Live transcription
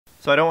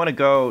So I don't want to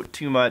go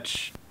too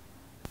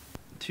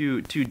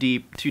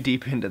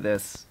deep into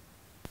this.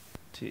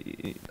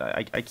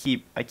 I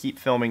keep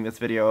filming this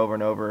video over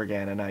and over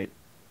again, and I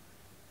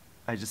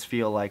just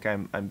feel like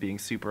I'm being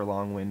super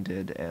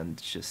long-winded, and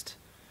just,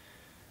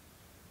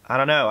 I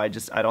don't know, I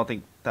don't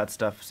think that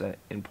stuff's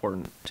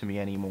important to me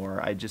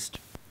anymore.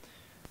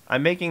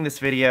 I'm making this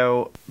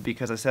video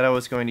because I said I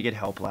was going to get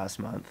help last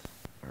month,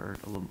 or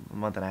a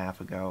month and a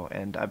half ago,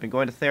 and I've been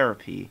going to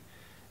therapy,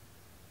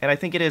 and I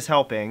think it is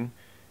helping.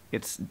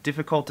 It's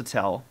difficult to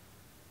tell.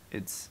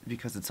 It's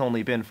because it's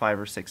only been 5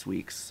 or 6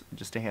 weeks,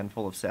 just a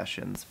handful of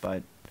sessions,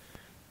 but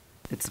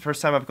it's the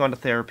first time I've gone to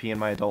therapy in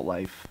my adult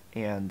life,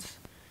 and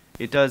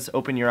it does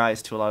open your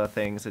eyes to a lot of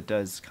things. It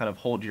does kind of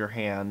hold your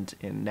hand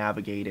in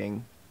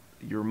navigating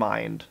your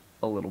mind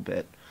a little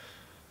bit.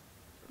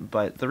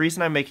 But the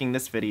reason I'm making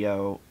this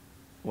video,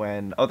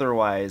 when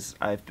otherwise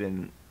I've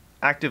been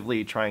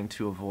actively trying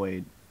to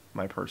avoid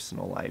my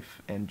personal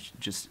life and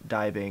just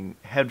diving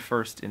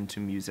headfirst into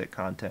music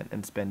content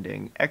and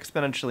spending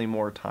exponentially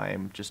more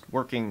time just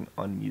working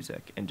on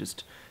music and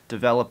just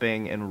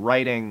developing and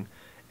writing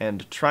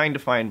and trying to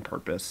find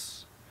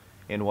purpose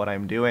in what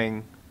I'm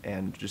doing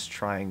and just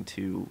trying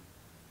to,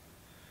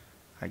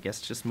 I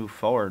guess, just move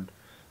forward.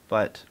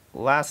 But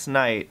last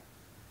night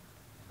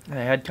I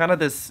had kind of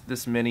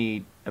this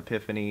mini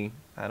epiphany.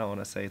 I don't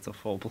want to say it's a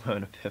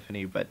full-blown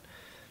epiphany, but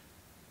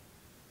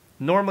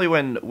normally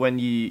when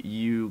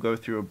you go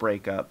through a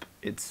breakup,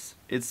 it's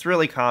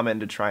really common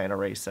to try and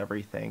erase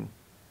everything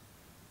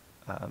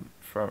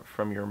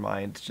from your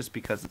mind, just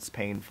because it's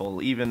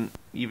painful. Even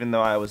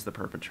though I was the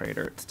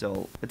perpetrator, it's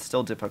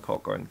still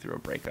difficult going through a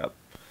breakup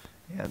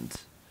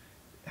and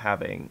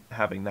having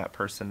that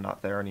person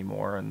not there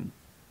anymore, and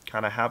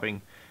kind of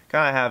having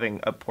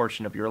a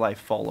portion of your life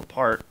fall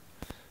apart.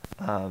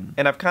 And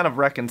I've kind of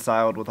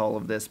reconciled with all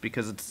of this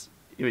because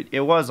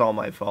it was all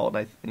my fault,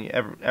 and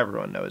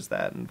everyone knows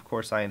that, and of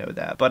course I know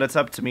that. But it's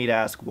up to me to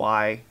ask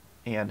why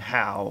and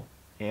how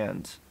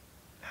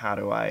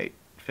do I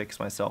fix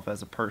myself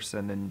as a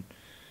person and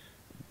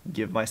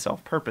give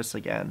myself purpose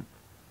again.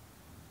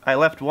 I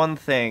left one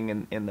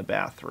thing in the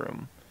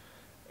bathroom,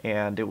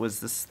 and it was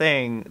this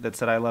thing that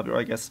said I love you, or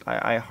I guess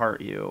I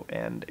heart you,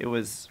 and it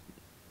was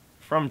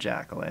from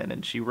Jacqueline,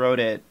 and she wrote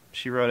it,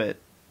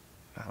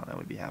 I don't know,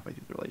 maybe halfway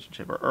through the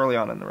relationship, or early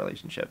on in the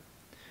relationship.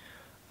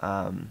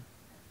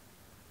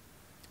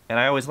 And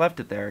I always left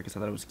it there because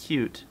I thought it was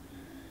cute.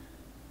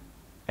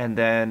 And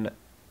then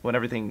when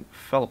everything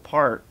fell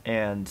apart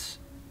and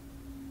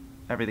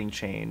everything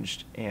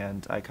changed,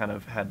 and I kind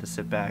of had to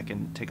sit back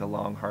and take a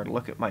long, hard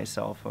look at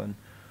myself and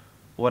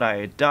what I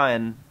had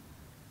done,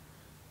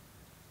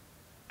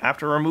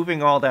 after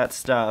removing all that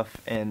stuff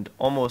and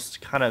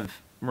almost kind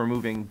of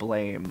removing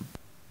blame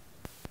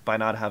by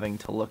not having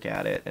to look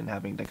at it and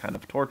having to kind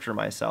of torture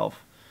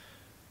myself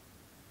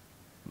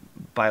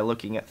by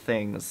looking at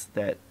things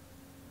that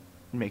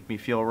make me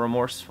feel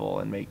remorseful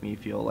and make me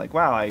feel like,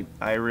 wow,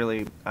 I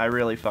really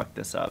fucked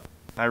this up.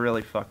 I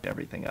really fucked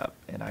everything up,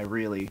 and I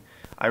really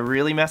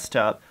messed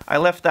up. I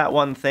left that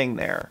one thing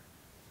there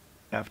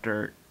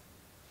after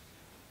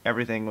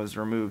everything was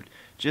removed,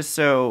 just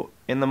so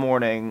in the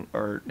morning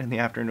or in the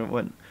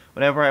afternoon,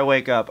 whenever I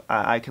wake up,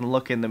 I can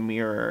look in the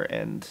mirror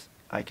and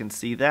I can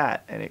see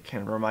that, and it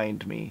can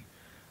remind me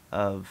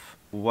of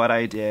what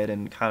I did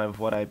and kind of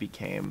what I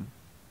became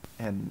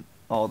and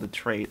all the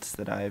traits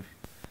that I've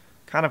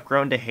kind of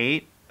grown to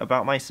hate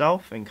about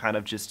myself, and kind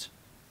of just,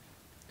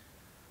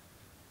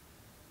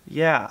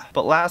 yeah.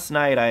 But last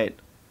night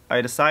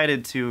I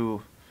decided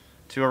to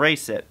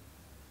erase it,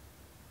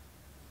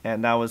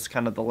 and that was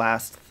kind of the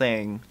last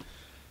thing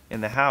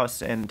in the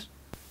house. And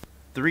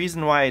the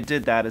reason why I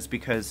did that is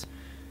because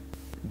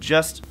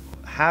just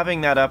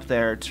having that up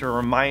there to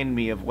remind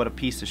me of what a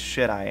piece of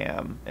shit I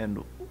am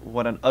and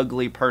what an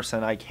ugly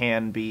person I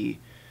can be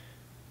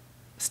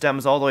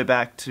stems all the way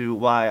back to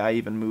why I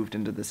even moved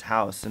into this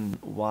house, and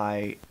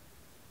why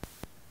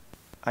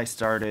I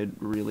started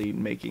really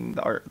making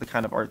the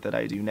kind of art that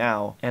I do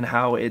now, and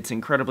how it's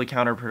incredibly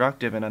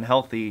counterproductive and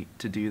unhealthy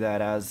to do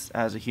that as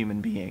a human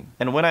being.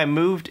 And when I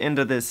moved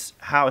into this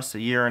house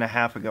 1.5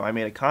 years ago, I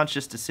made a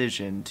conscious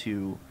decision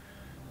to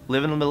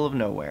live in the middle of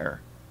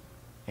nowhere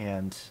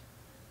and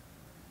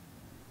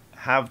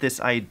have this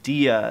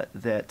idea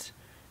that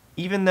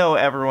even though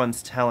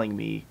everyone's telling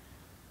me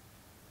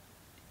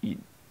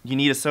you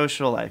need a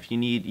social life, you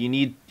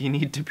need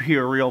to be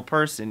a real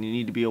person, you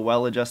need to be a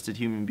well-adjusted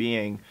human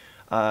being,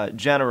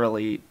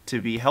 generally,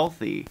 to be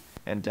healthy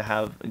and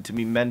to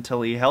be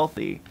mentally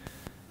healthy.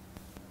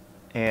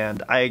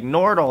 And I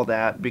ignored all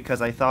that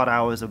because I thought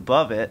I was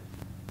above it,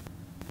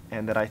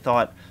 and that I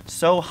thought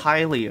so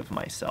highly of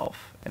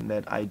myself, and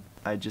that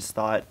I just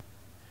thought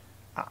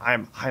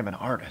I'm an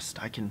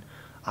artist. I can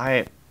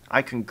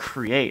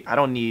create. I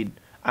don't need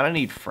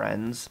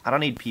friends. I don't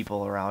need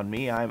people around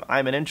me.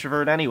 I'm an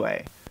introvert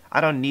anyway. I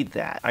don't need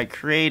that. I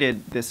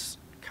created this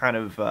kind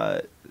of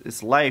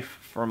this life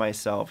for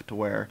myself to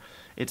where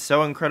it's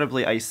so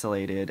incredibly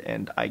isolated,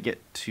 and I get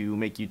to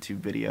make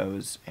YouTube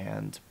videos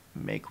and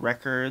make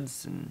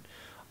records and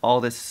all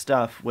this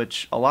stuff,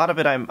 which a lot of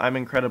it I'm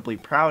incredibly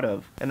proud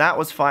of. And that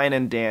was fine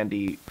and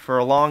dandy for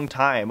a long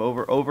time,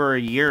 over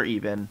a year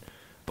even.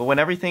 But when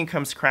everything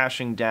comes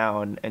crashing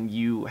down and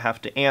you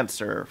have to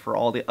answer for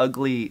all the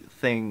ugly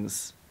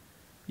things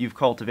you've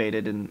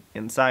cultivated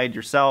inside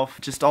yourself,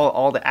 just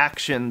all the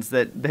actions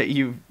that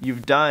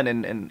you've done,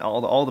 and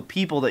all the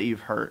people that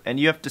you've hurt, and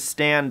you have to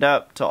stand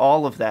up to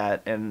all of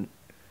that and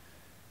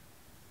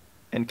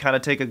kind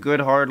of take a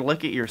good hard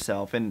look at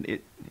yourself, and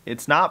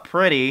it's not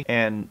pretty,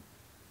 and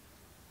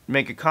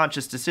make a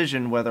conscious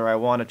decision whether I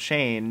want to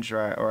change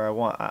or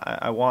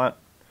I want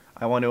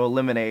to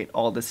eliminate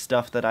all this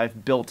stuff that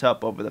I've built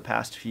up over the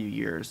past few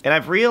years. And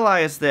I've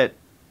realized that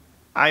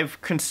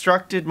I've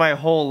constructed my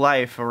whole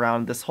life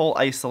around this whole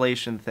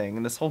isolation thing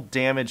and this whole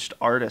damaged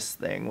artist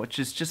thing, which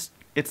is just,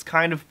 it's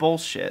kind of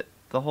bullshit.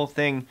 The whole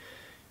thing,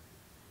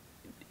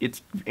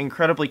 it's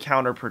incredibly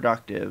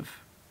counterproductive.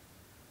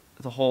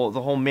 The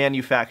whole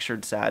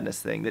manufactured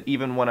sadness thing, that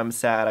even when I'm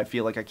sad, I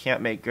feel like I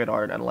can't make good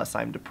art unless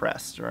I'm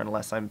depressed or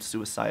unless I'm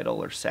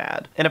suicidal or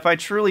sad. And if I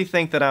truly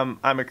think that I'm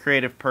a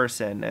creative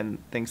person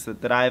and thinks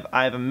that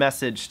I have a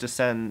message to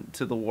send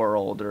to the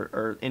world,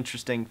 or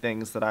interesting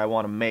things that I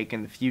want to make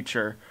in the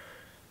future,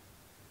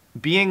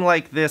 being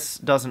like this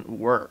doesn't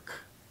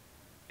work.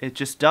 It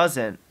just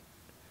doesn't.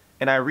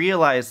 And I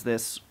realized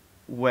this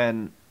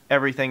when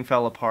everything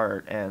fell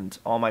apart and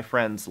all my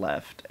friends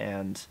left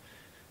and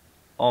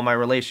all my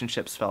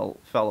relationships fell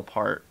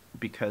apart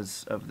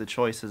because of the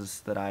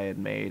choices that I had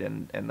made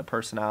and the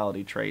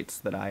personality traits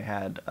that I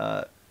had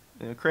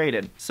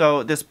created.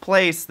 So this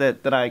place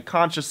that I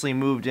consciously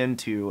moved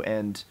into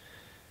and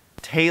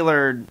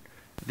tailored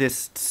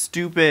this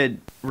stupid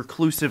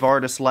reclusive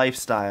artist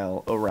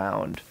lifestyle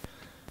around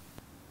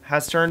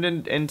has turned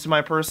into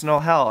my personal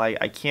hell.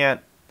 I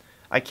can't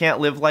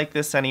live like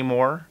this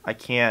anymore. I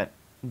can't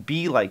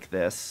be like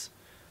this.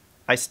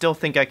 I still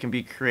think I can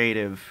be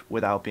creative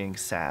without being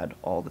sad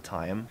all the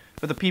time.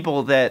 For the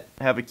people that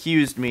have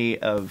accused me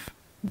of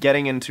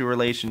getting into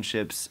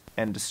relationships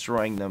and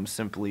destroying them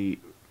simply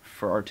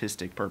for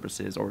artistic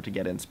purposes or to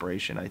get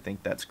inspiration, I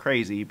think that's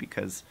crazy,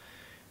 because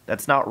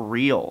that's not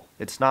real.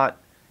 It's not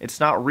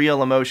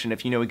real emotion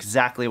if you know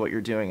exactly what you're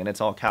doing and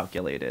it's all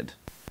calculated.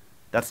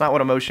 That's not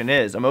what emotion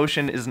is.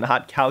 Emotion is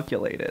not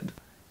calculated.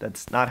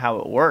 That's not how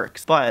it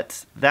works.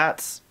 But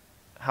that's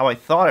how I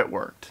thought it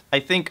worked. I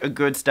think a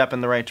good step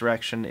in the right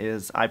direction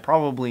is I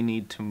probably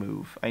need to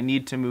move. I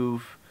need to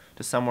move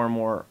to somewhere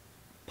more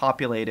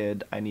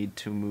populated. I need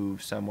to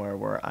move somewhere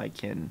where I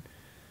can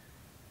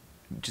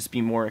just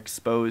be more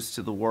exposed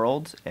to the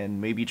world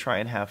and maybe try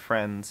and have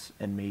friends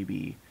and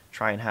maybe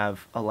try and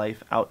have a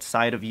life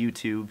outside of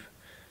YouTube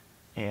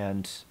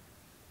and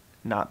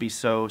not be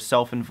so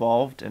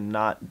self-involved and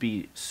not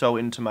be so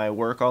into my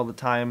work all the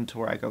time to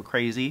where I go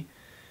crazy.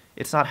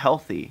 It's not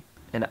healthy.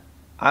 And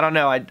I don't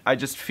know, I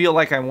just feel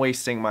like I'm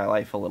wasting my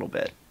life a little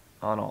bit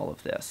on all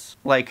of this.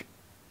 Like,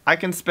 I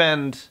can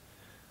spend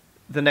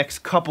the next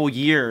couple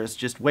years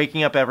just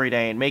waking up every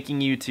day and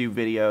making YouTube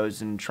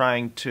videos and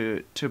trying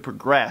to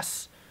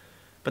progress.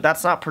 But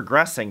that's not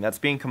progressing, that's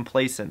being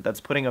complacent, that's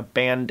putting a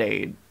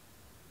band-aid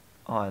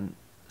on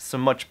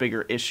some much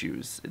bigger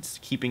issues. It's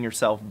keeping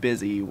yourself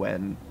busy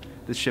when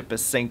the ship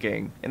is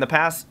sinking. In the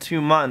past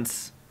 2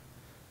 months,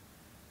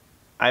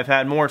 I've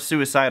had more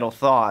suicidal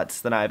thoughts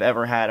than I've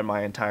ever had in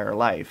my entire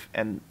life,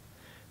 and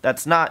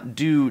that's not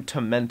due to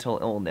mental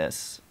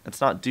illness. It's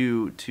not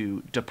due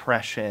to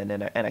depression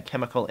and a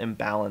chemical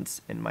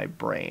imbalance in my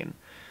brain.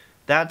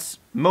 That's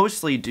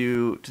mostly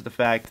due to the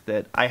fact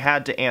that I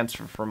had to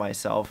answer for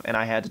myself, and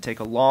I had to take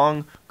a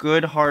long,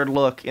 good, hard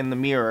look in the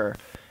mirror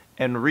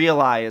and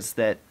realize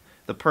that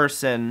the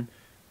person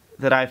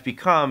that I've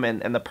become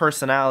and the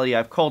personality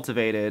I've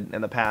cultivated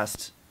in the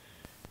past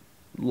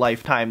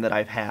lifetime that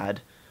I've had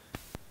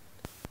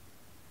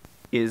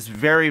is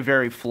very,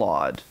 very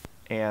flawed.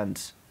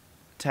 And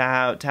to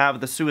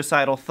have the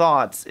suicidal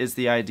thoughts is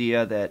the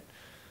idea that,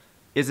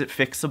 is it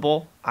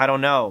fixable? I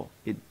don't know.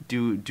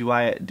 Do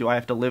I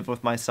have to live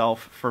with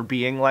myself for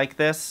being like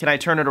this? Can I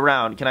turn it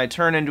around? Can I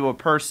turn into a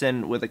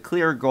person with a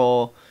clear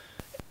goal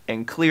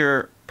and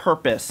clear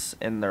purpose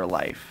in their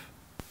life?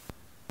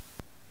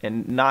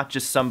 And not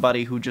just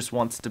somebody who just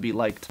wants to be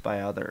liked by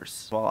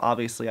others. Well,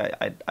 obviously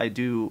I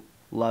do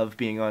love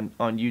being on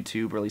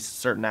YouTube, or at least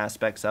certain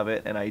aspects of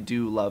it, and I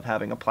do love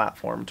having a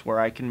platform to where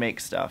I can make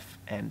stuff,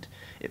 and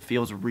it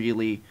feels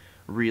really,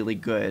 really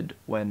good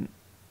when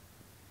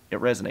it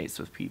resonates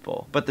with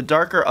people. But the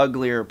darker,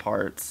 uglier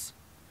parts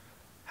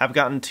have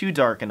gotten too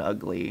dark and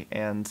ugly,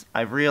 and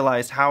I've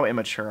realized how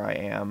immature I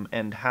am,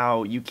 and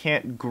how you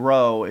can't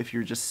grow if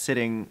you're just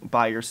sitting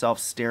by yourself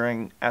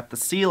staring at the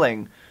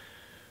ceiling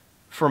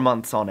for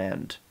months on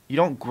end. You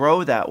don't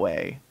grow that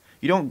way.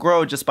 You don't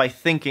grow just by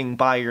thinking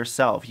by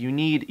yourself. You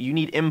need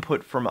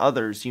input from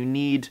others. You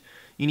need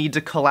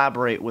to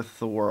collaborate with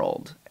the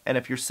world. And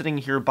if you're sitting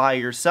here by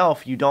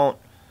yourself, you don't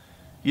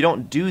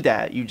do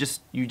that. You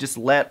just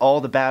let all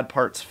the bad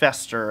parts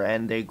fester,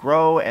 and they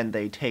grow and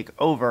they take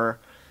over,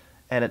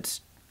 and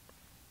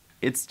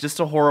it's just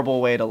a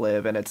horrible way to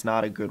live, and it's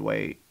not a good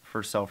way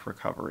for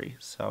self-recovery.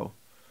 So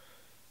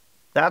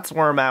that's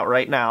where I'm at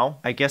right now.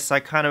 I guess I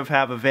kind of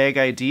have a vague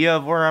idea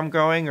of where I'm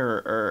going,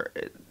 or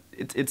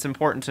it's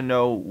important to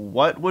know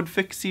what would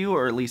fix you,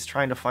 or at least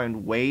trying to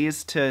find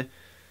ways to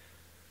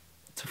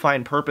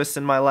find purpose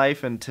in my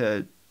life and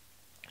to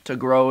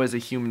grow as a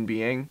human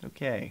being.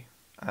 Okay.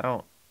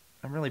 I'm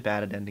really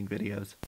bad at ending videos.